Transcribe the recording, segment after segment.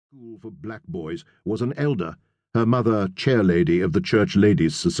school for black boys was an elder, her mother chairlady of the Church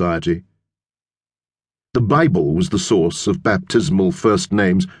Ladies' Society. The Bible was the source of baptismal first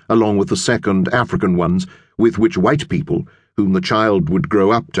names, along with the second African ones, with which white people, whom the child would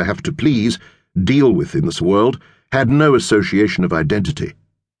grow up to have to please, deal with in this world, had no association of identity.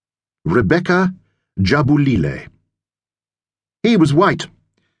 Rebecca Jabulile. He was white,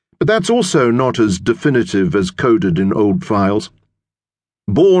 but that's also not as definitive as coded in old files.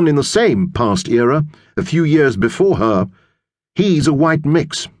 Born in the same past era, a few years before her, he's a white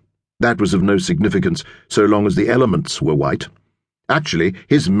mix. That was of no significance, so long as the elements were white. Actually,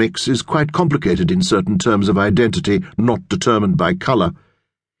 his mix is quite complicated in certain terms of identity not determined by colour.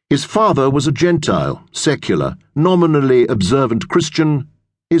 His father was a Gentile, secular, nominally observant Christian,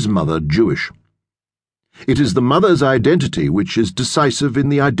 his mother Jewish. It is the mother's identity which is decisive in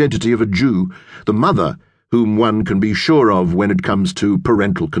the identity of a Jew, the mother whom one can be sure of when it comes to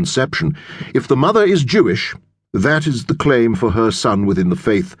parental conception. If the mother is Jewish, that is the claim for her son within the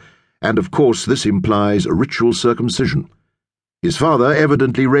faith, and of course this implies a ritual circumcision. His father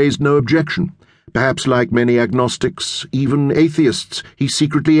evidently raised no objection. Perhaps like many agnostics, even atheists, he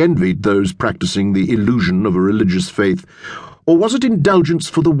secretly envied those practicing the illusion of a religious faith. Or was it indulgence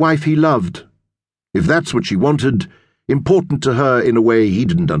for the wife he loved? If that's what she wanted, important to her in a way he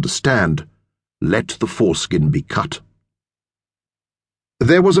didn't understand, let the foreskin be cut.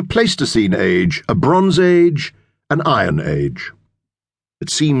 There was a Pleistocene age, a Bronze Age, an Iron Age. It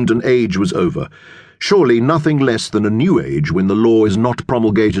seemed an age was over. Surely nothing less than a new age when the law is not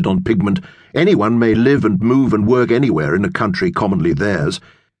promulgated on pigment. Anyone may live and move and work anywhere in a country commonly theirs.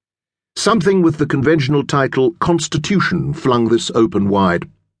 Something with the conventional title Constitution flung this open wide.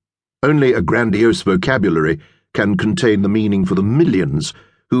 Only a grandiose vocabulary can contain the meaning for the millions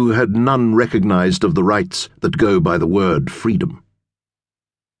who had none recognized of the rights that go by the word freedom.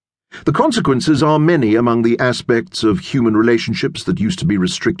 The consequences are many among the aspects of human relationships that used to be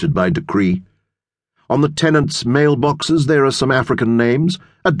restricted by decree. On the tenants' mailboxes there are some African names,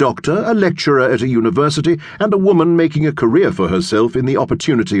 a doctor, a lecturer at a university, and a woman making a career for herself in the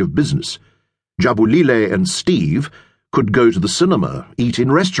opportunity of business. Jabulile and Steve could go to the cinema, eat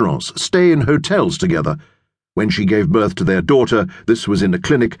in restaurants, stay in hotels together. When she gave birth to their daughter, this was in a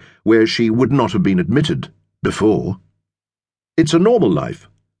clinic where she would not have been admitted before. It's a normal life,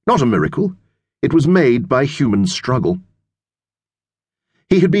 not a miracle. It was made by human struggle.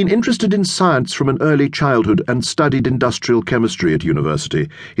 He had been interested in science from an early childhood and studied industrial chemistry at university.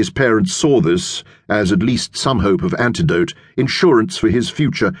 His parents saw this as at least some hope of antidote, insurance for his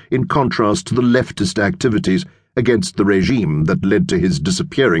future in contrast to the leftist activities against the regime that led to his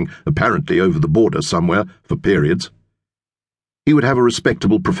disappearing, apparently over the border somewhere, for periods. He would have a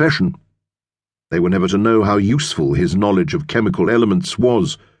respectable profession. They were never to know how useful his knowledge of chemical elements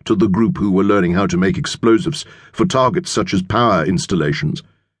was to the group who were learning how to make explosives for targets such as power installations.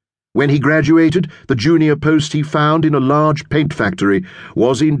 When he graduated, the junior post he found in a large paint factory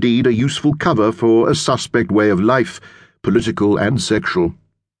was indeed a useful cover for a suspect way of life, political and sexual.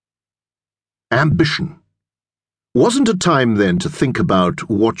 Ambition. Wasn't a time then to think about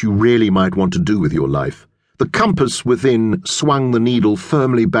what you really might want to do with your life? The compass within swung the needle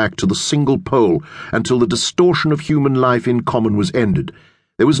firmly back to the single pole until the distortion of human life in common was ended.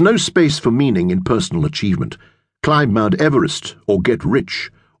 There was no space for meaning in personal achievement. Climb Mount Everest or get rich,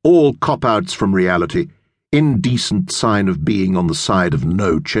 all cop-outs from reality, indecent sign of being on the side of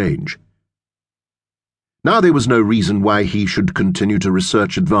no change. Now there was no reason why he should continue to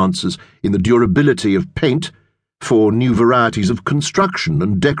research advances in the durability of paint for new varieties of construction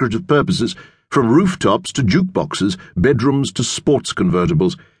and decorative purposes, from rooftops to jukeboxes, bedrooms to sports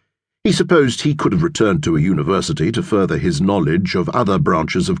convertibles. He supposed he could have returned to a university to further his knowledge of other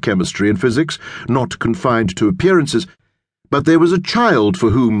branches of chemistry and physics, not confined to appearances, but there was a child for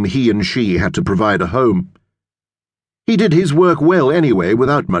whom he and she had to provide a home. He did his work well anyway,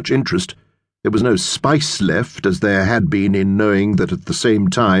 without much interest. There was no spice left, as there had been in knowing that at the same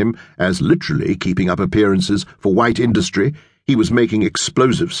time as literally keeping up appearances for white industry, he was making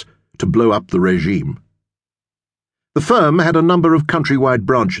explosives to blow up the regime. The firm had a number of countrywide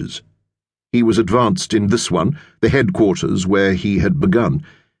branches. He was advanced in this one, the headquarters where he had begun.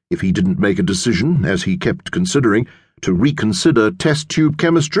 If he didn't make a decision, as he kept considering, to reconsider test tube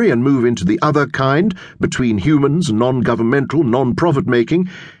chemistry and move into the other kind, between humans, non-governmental, non-profit making,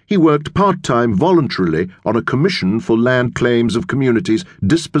 he worked part-time voluntarily on a commission for land claims of communities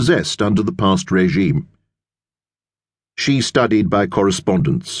dispossessed under the past regime. She studied by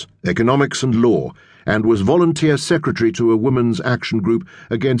correspondence, economics and law, and was volunteer secretary to a women's action group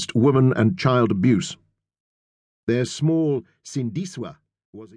against women and child abuse. Their small Sindiswa